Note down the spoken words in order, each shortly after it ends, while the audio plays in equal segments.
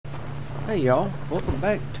Hey y'all, welcome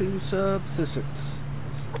back to Subsistence.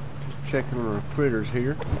 Just checking on our critters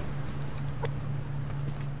here.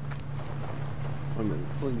 Wait a minute,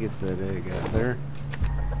 we'll get that egg out there.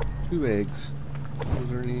 2 eggs. Was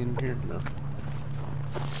there any in here? No.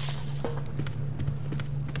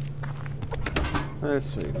 Let's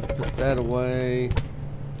see, let's put that away.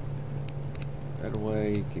 That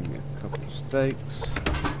away, give me a couple of steaks.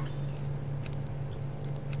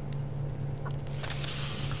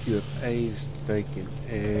 Up a steak and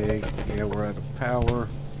egg. Yeah, we're out of power.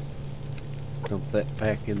 Let's dump that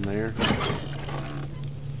back in there.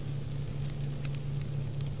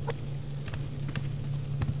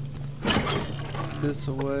 This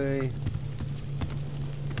away.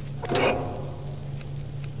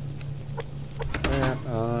 That,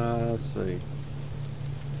 let's see.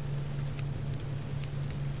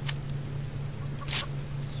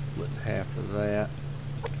 Split half of that.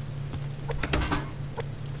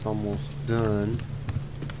 It's almost done.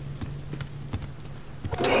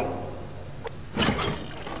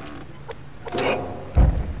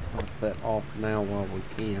 Top that off now while we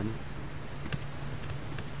can.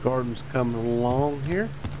 Garden's coming along here.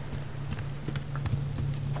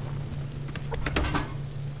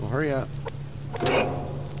 Well, hurry up.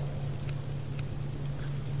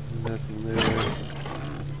 Nothing there.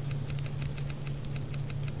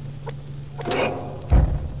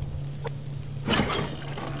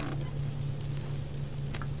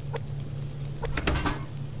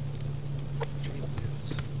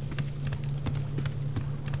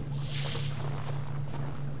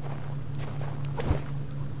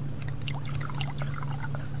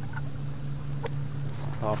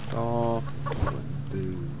 Topped off.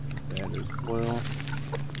 Do that as well.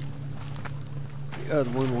 The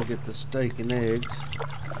other one will get the steak and eggs.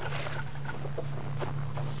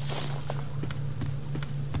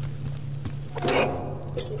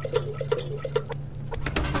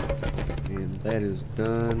 And that is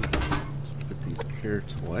done. Let's put these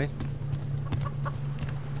carrots away.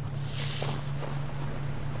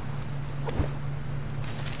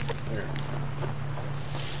 There.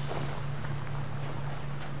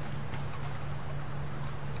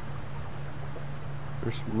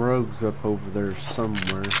 There's some rogues up over there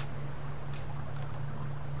somewhere.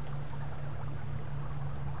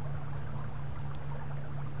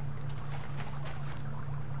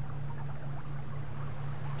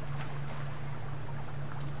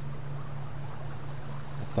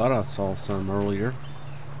 I thought I saw some earlier.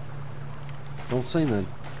 Don't see none.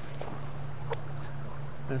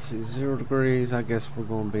 Let's see, 0 degrees. I guess we're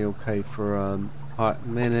going to be okay for a hot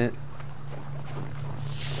minute.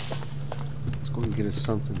 Going to get us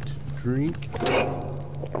something to drink,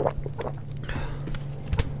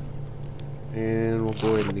 and we'll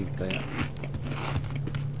go ahead and eat that.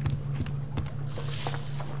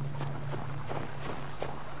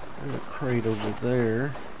 There's a crate over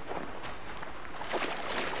there.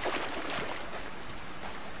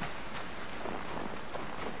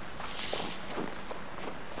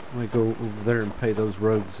 I'm going to go over there and pay those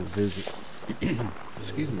rogues a visit.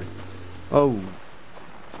 Excuse me. Oh.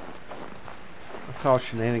 Call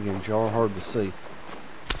shenanigans, y'all are hard to see.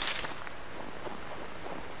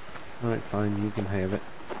 Alright, fine, you can have it.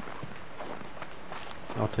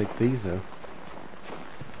 I'll take these though.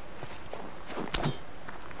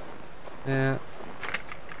 Yeah.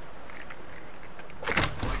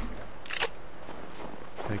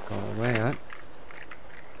 Take all that.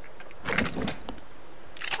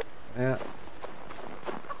 Yeah.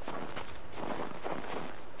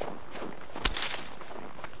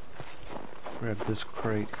 Grab this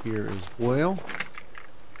crate here as well.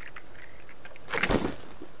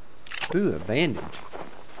 Ooh, a bandage.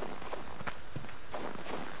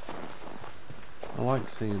 I like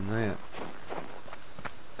seeing that.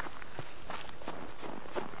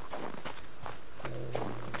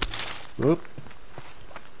 Whoop.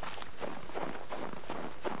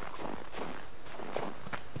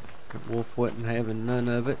 The wolf wasn't having none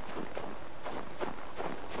of it.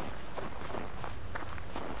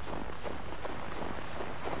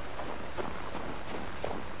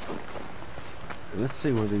 Let's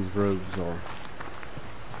see where these rogues are.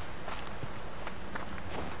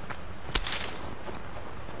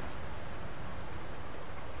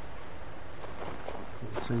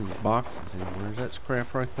 Let's see any boxes anywhere. Is that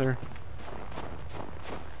scrap right there?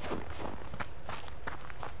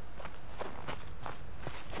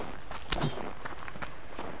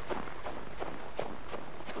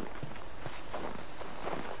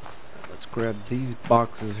 Let's grab these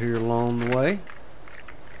boxes here along the way.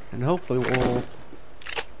 And hopefully we'll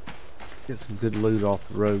get some good loot off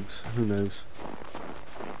the rogues. Who knows?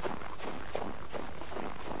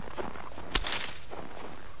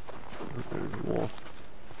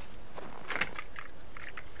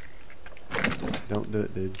 don't do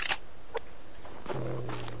it, dude.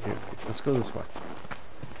 Here, let's go this way.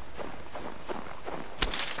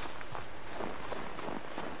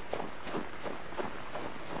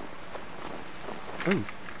 Oh,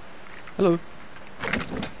 hello.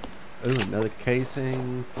 Oh, another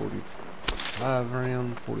casing, 45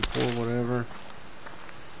 round, 44, whatever.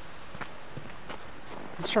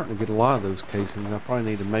 I'm starting to get a lot of those casings. I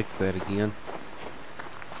probably need to make that again.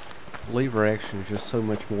 Lever action is just so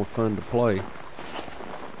much more fun to play.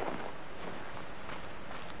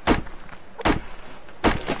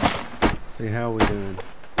 See how we doing?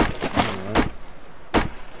 Alright.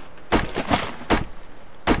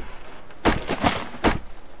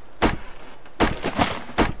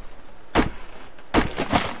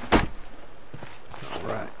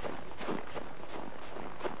 Alright.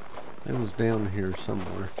 It was down here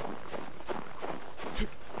somewhere.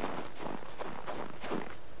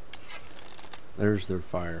 There's their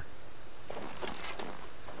fire.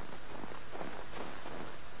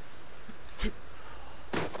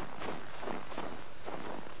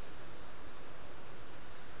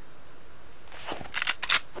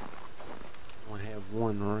 Only have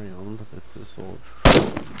one round, but this will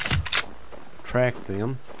track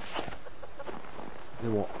them.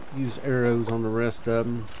 Then we'll use arrows on the rest of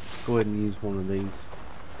them. Go ahead and use one of these.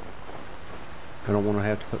 I don't want to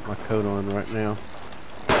have to put my coat on right now.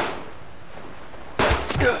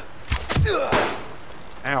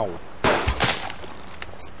 Ow.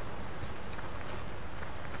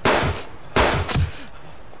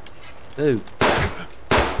 Dude.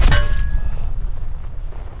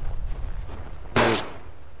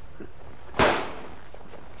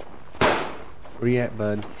 Where you at,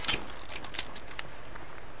 bud?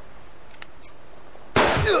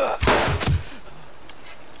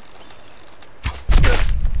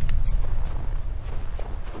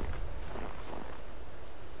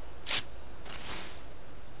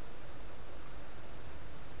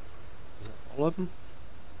 All of them?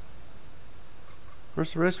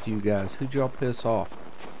 Where's the rest of you guys? Who'd y'all piss off?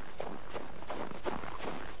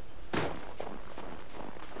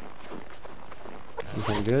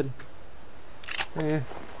 Anything good? Eh.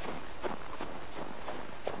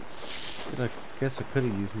 I guess I could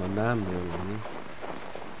have used my 9mm on you.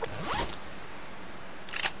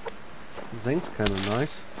 Zinc's kind of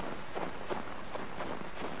nice.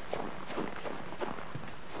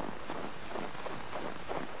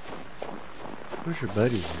 Where's your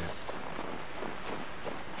buddies at?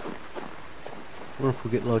 I wonder if we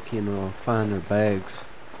get lucky and find their bags.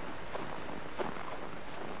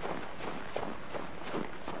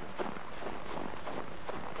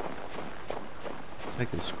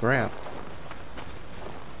 Taking scrap.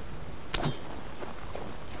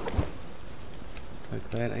 Take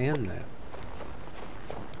that and that.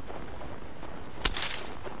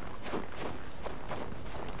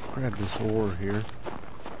 Grab this ore here.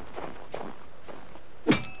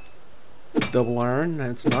 Double iron,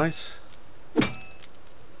 that's nice.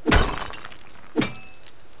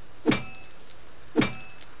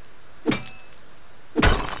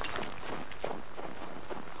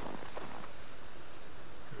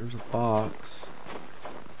 There's a box.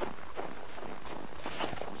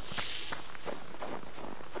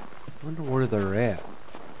 I wonder where they're at.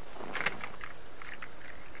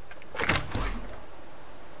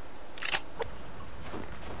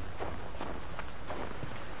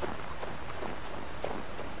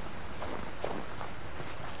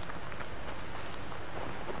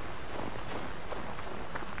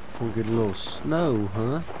 We'll get a little snow,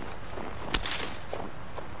 huh?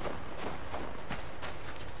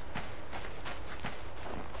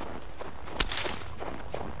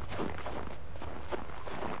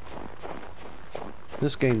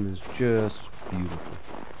 This game is just beautiful.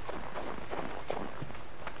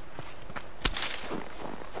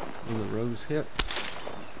 And the rose hip.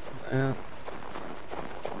 Yeah.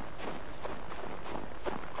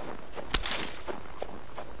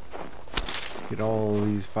 Get all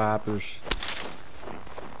these vipers.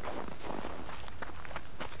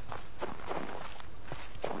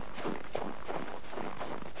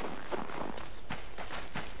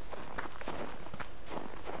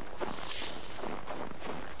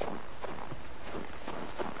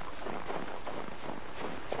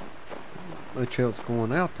 Much else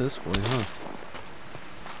going out this way, huh?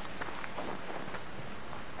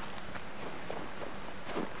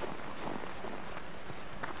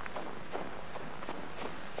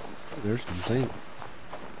 There's some zinc.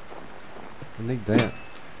 I need that.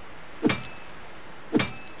 Look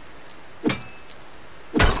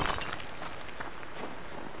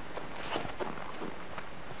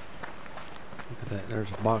at that.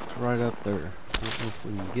 There's a box right up there. I don't know if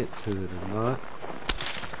we can get to it or not.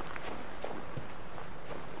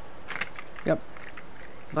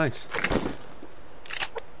 Nice.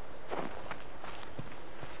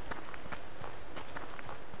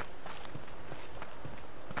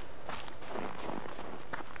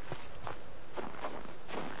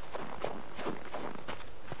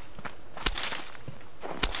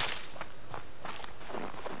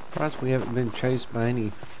 Surprised we haven't been chased by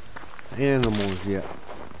any animals yet.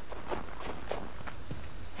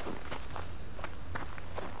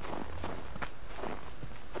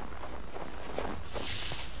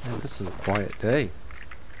 Man, this is a quiet day.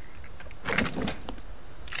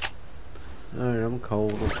 Alright, I'm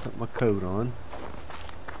cold. I'll put my coat on.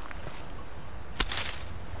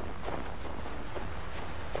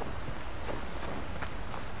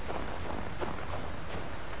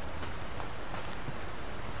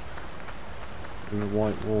 And a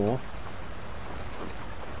white wolf.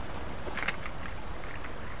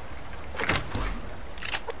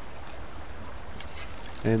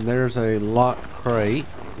 And there's a lock crate.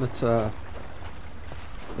 Let's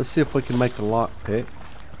see if we can make a lock pick.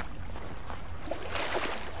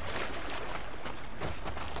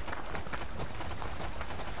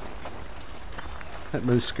 That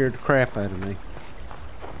moose scared the crap out of me.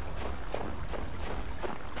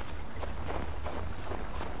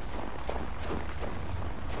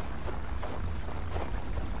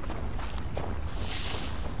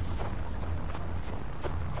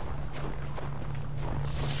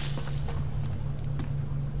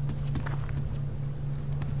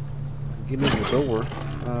 Get in the door.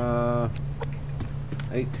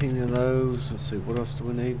 18 of those. Let's see, what else do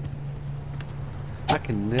we need? I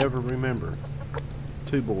can never remember.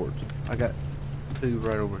 2 boards. I got 2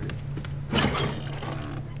 right over here.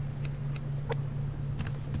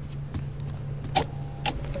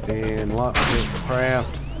 And lockpick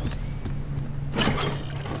craft.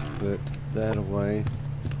 Let's put that away.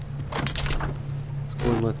 Let's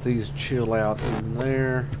go and let these chill out in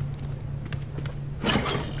there.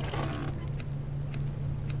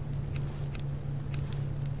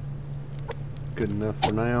 Good enough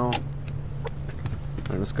for now.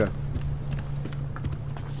 Alright, let's go.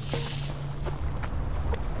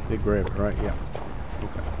 Big rabbit, right? Yeah.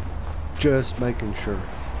 Okay. Just making sure.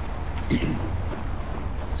 Excuse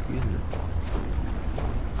me.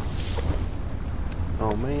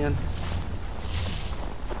 Oh man.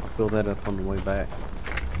 I'll fill that up on the way back.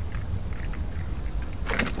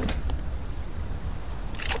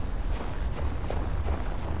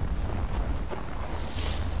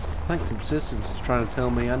 I think Subsistence is trying to tell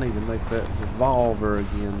me I need to make that revolver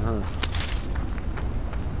again, huh?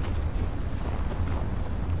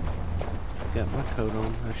 Got my coat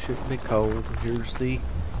on. I shouldn't be cold. Here's the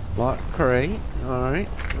lock crate. Alright,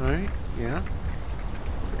 yeah.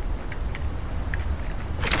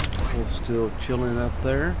 We're still chilling up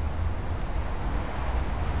there.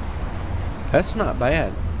 That's not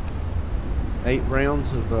bad. 8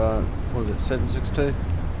 rounds of, what was it, 7.62?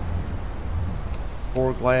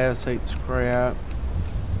 4 glass, 8 scrap.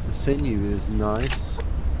 The sinew is nice.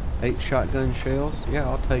 8 shotgun shells. Yeah,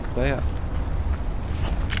 I'll take that.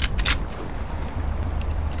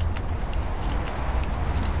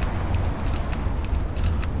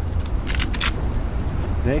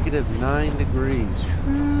 -9 degrees.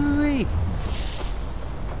 Whee!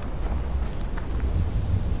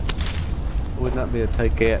 Would not be a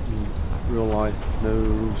take that in real life.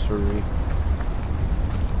 No, sorry.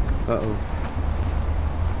 Uh-oh.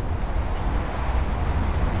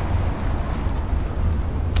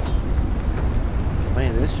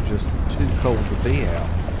 Man, this is just too cold to be out.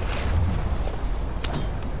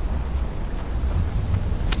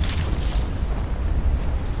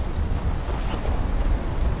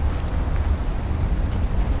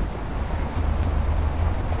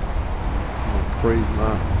 I'm gonna freeze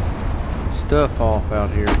my stuff off out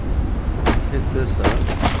here. Let's hit this up.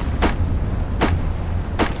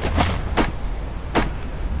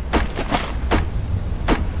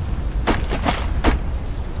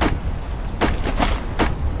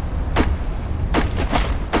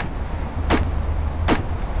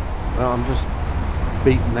 Well, I'm just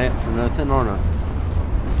beating that for nothing, aren't I?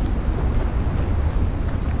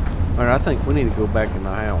 Alright, I think we need to go back in the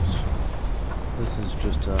house. This is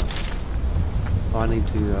just, I need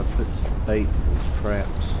to put some bait in these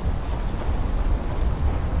traps.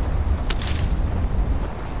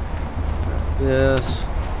 Got this.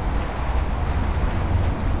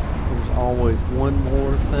 There's always one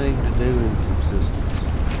more thing to do in Subsistence.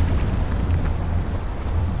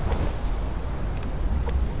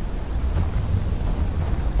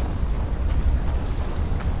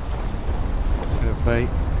 Bait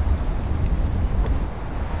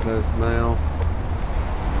does now.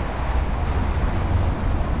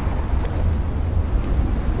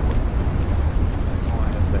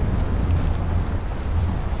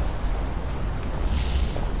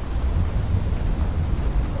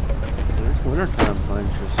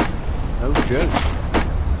 joke.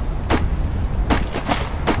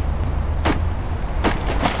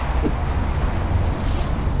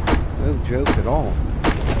 No joke at all.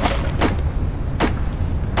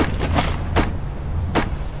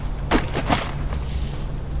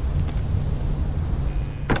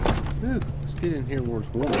 Ooh, let's get in here where it's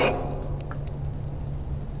warm.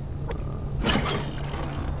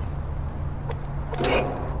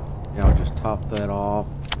 Yeah, I'll just top that off.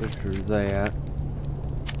 Butcher that.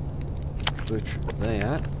 Butcher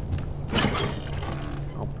that.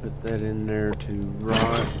 I'll put that in there to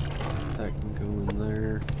rot. That can go in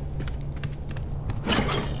there.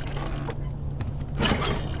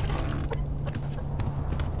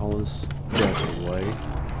 All this stuff away.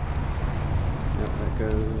 Yep, that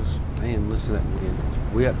goes. Man, listen to that wind. It's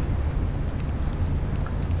whip.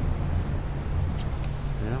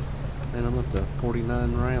 Yeah, and I'm up to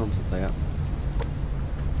 49 rounds of that.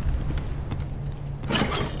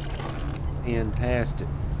 Fantastic.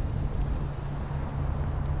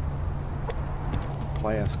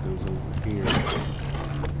 Class goes over here.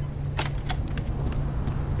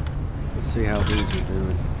 Let's see how these are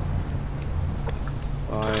doing.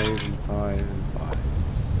 5 and 5 and 5.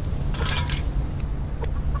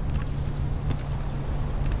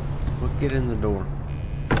 We'll get in the door.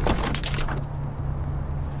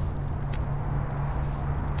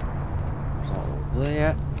 There's all of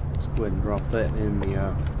that. Let's go ahead and drop that in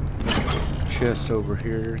the chest over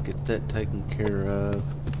here. Get that taken care of.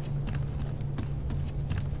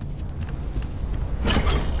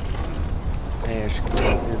 Ash can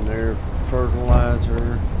go in there for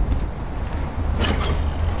fertilizer.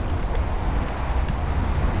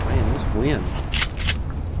 Man, this wind.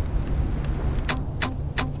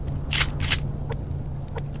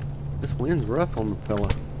 This wind's rough on the fella,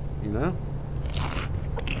 you know?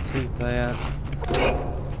 See that.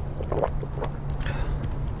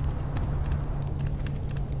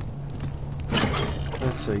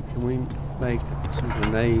 Let's see, can we make some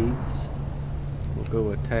grenades? We'll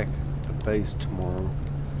go attack a base tomorrow.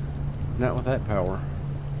 Not with that power.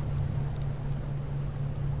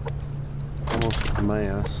 Almost a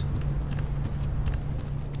mass.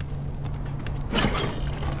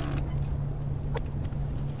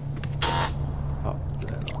 Top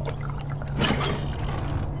that off.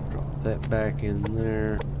 Drop that back in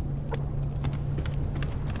there.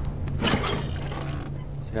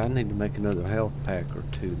 See, I need to make another health pack or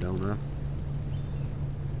two, don't I?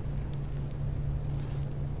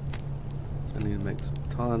 So I need to make some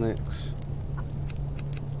tonics.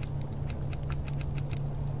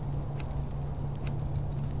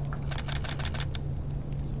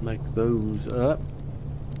 Make those up.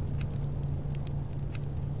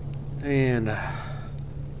 And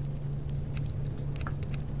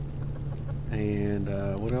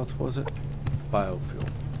what else was it? Biofuel.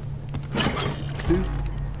 2.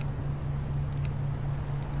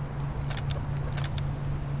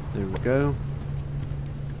 There we go.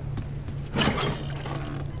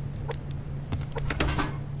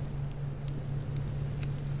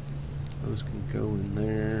 Those can go in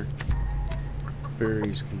there.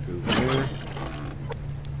 Berries can go there.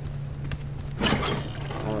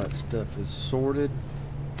 All that stuff is sorted.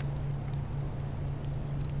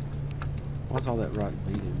 Why's all that rotten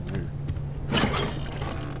meat in there?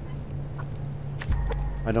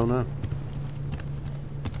 I don't know.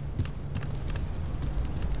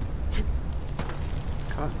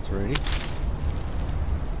 Cotton's ready.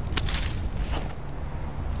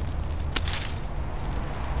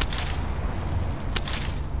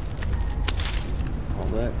 All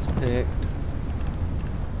that's picked.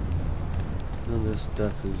 None of this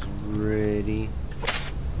stuff is ready.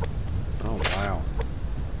 Oh wow.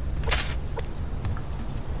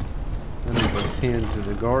 I need to tend to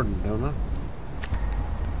the garden, don't I?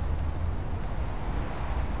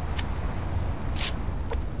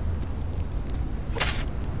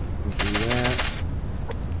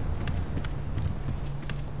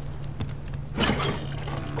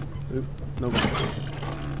 Oop, nope.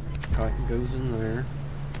 Cotton goes in there.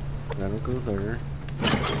 That'll go there.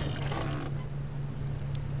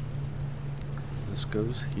 This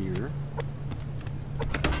goes here.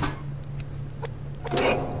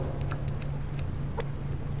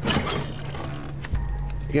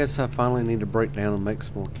 I guess I finally need to break down and make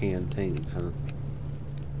some more canteens, huh?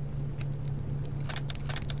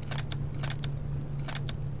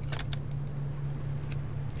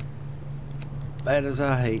 Bad as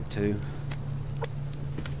I hate to.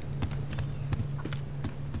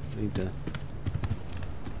 Need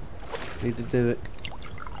to do it.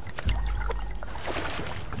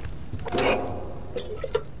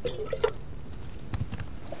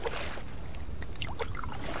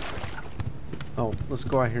 let's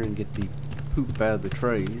go out here and get the poop out of the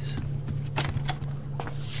trays.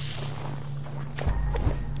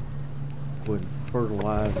 Go ahead and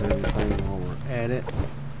fertilize everything while we're at it.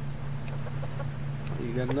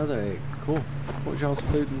 You got another egg. Cool. What's y'all's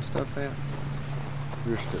food and stuff at?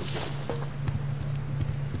 You're still good.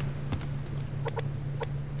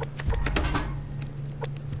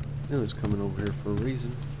 It was coming over here for a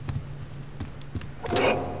reason.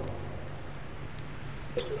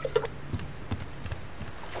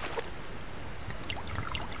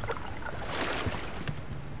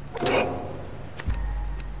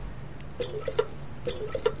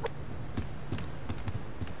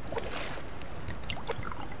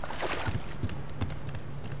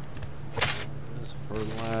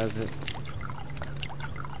 Fertilize it.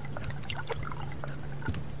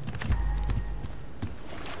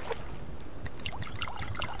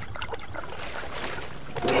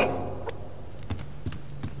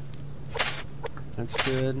 That's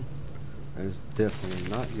good. That is definitely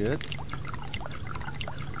not good.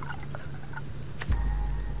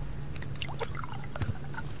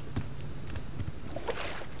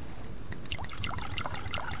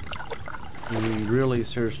 We really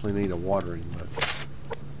seriously need a watering bucket.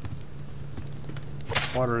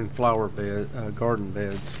 Watering flower bed, garden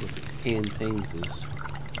beds with canteens is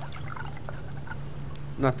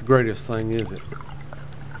not the greatest thing, is it?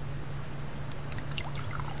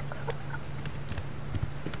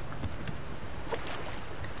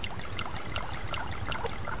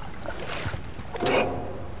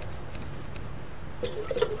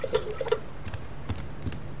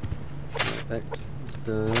 Right, that is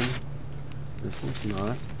done. This one's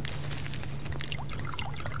not.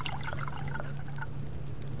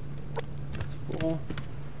 Full.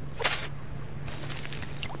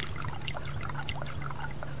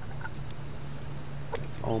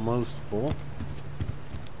 It's almost full.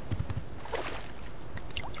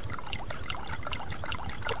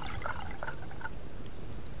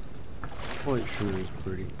 Boy, it sure is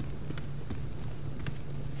pretty.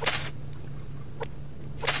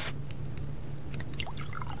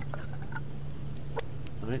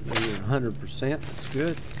 Alright, now you're 100%. That's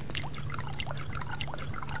good.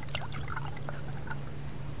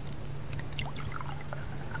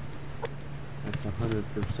 That's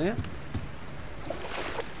 100%.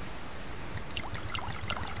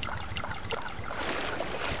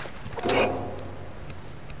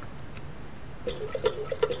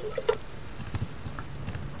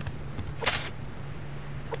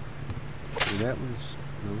 See, that one's,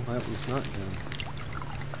 no, that one's not done.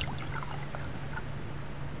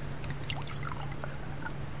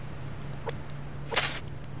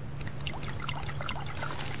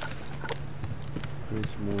 Need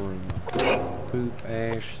some more poop,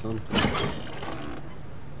 ash, something.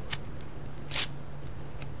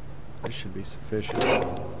 This should be sufficient.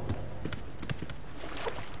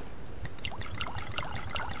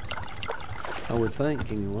 I would think,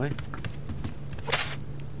 anyway.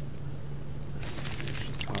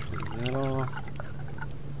 Just topping that off.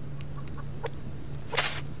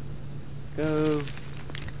 Go.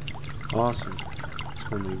 Awesome. It's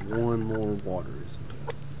going to be one more water, isn't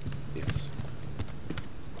it? Yes.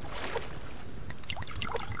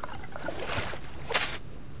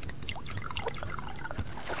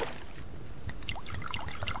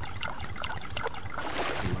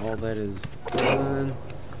 All that is done.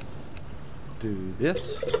 Do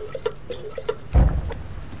this.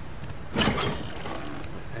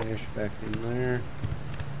 Ash back in there.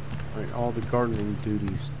 Alright, all the gardening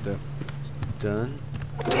duty stuff is done.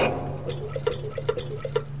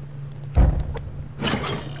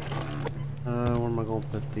 Where am I going to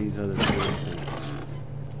put these other two things?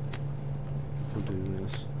 We'll do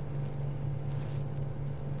this.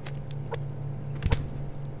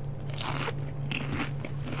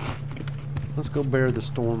 Let's go bear the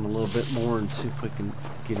storm a little bit more and see if we can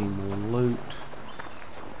get any more loot.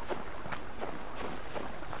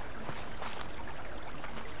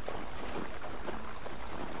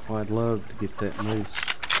 Oh, I'd love to get that moose.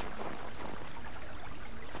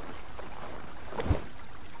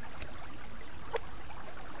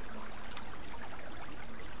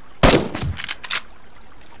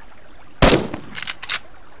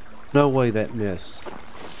 No way that missed.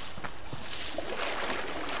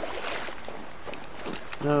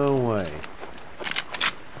 No way.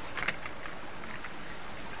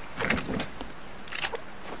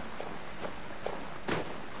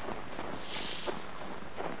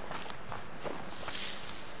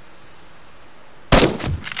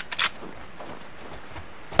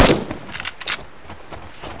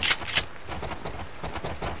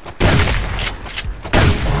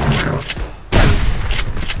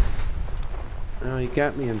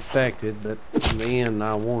 got me infected, but in the end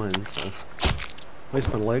I won, so at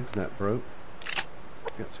least my leg's not broke.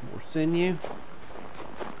 Got some more sinew.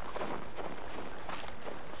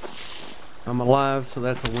 I'm alive, so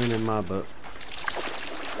that's a win in my book.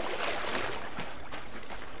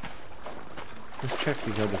 Let's check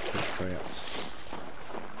these other two traps.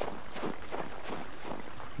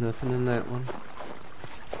 Nothing in that one.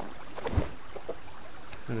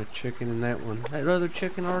 Got a chicken in that one. That other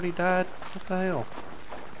chicken already died? What the hell?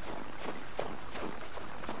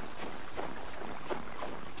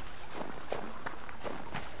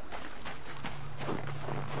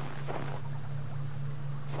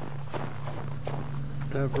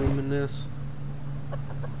 Do I have room in this?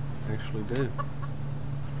 Actually do.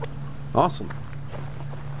 Awesome.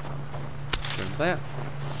 Grab that.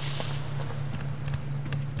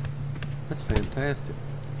 That's fantastic.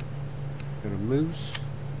 Got a moose.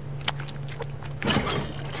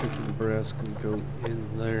 Chicken breast can go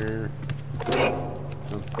in there.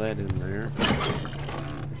 Dump that in there.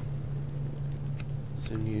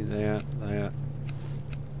 Send you that.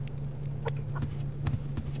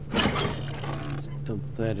 Dump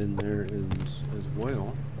that in there as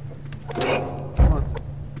well. Come on.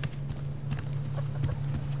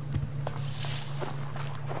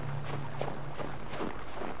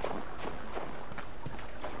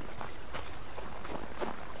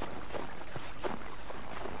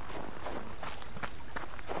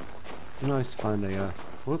 Nice to find a,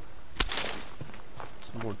 whoop,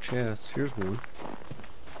 some more chests. Here's one.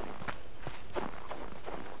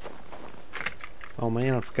 Oh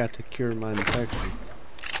man, I forgot to cure my infection.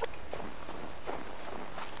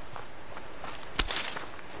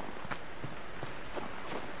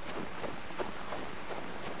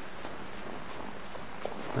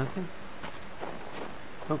 Nothing?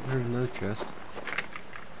 Oh, there's another chest.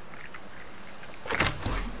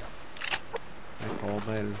 Take all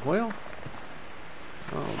that as well.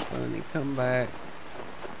 Oh, bunny, come back.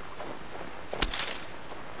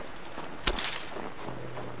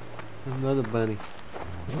 Another bunny.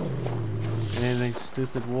 And a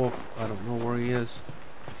stupid wolf. I don't know where he is.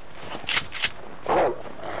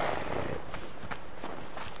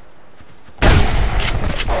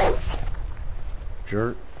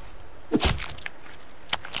 Jerk.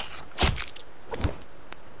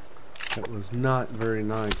 That was not very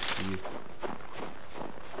nice of you.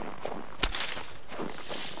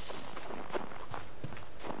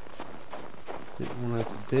 Didn't want to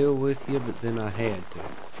have to deal with you, but then I had to.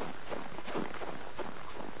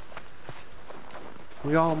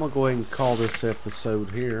 Well, I'm going to go ahead and call this episode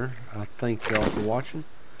here. I thank y'all for watching.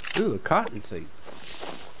 Ooh, a cotton seed.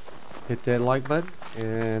 Hit that like button,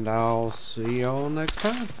 and I'll see y'all next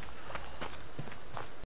time.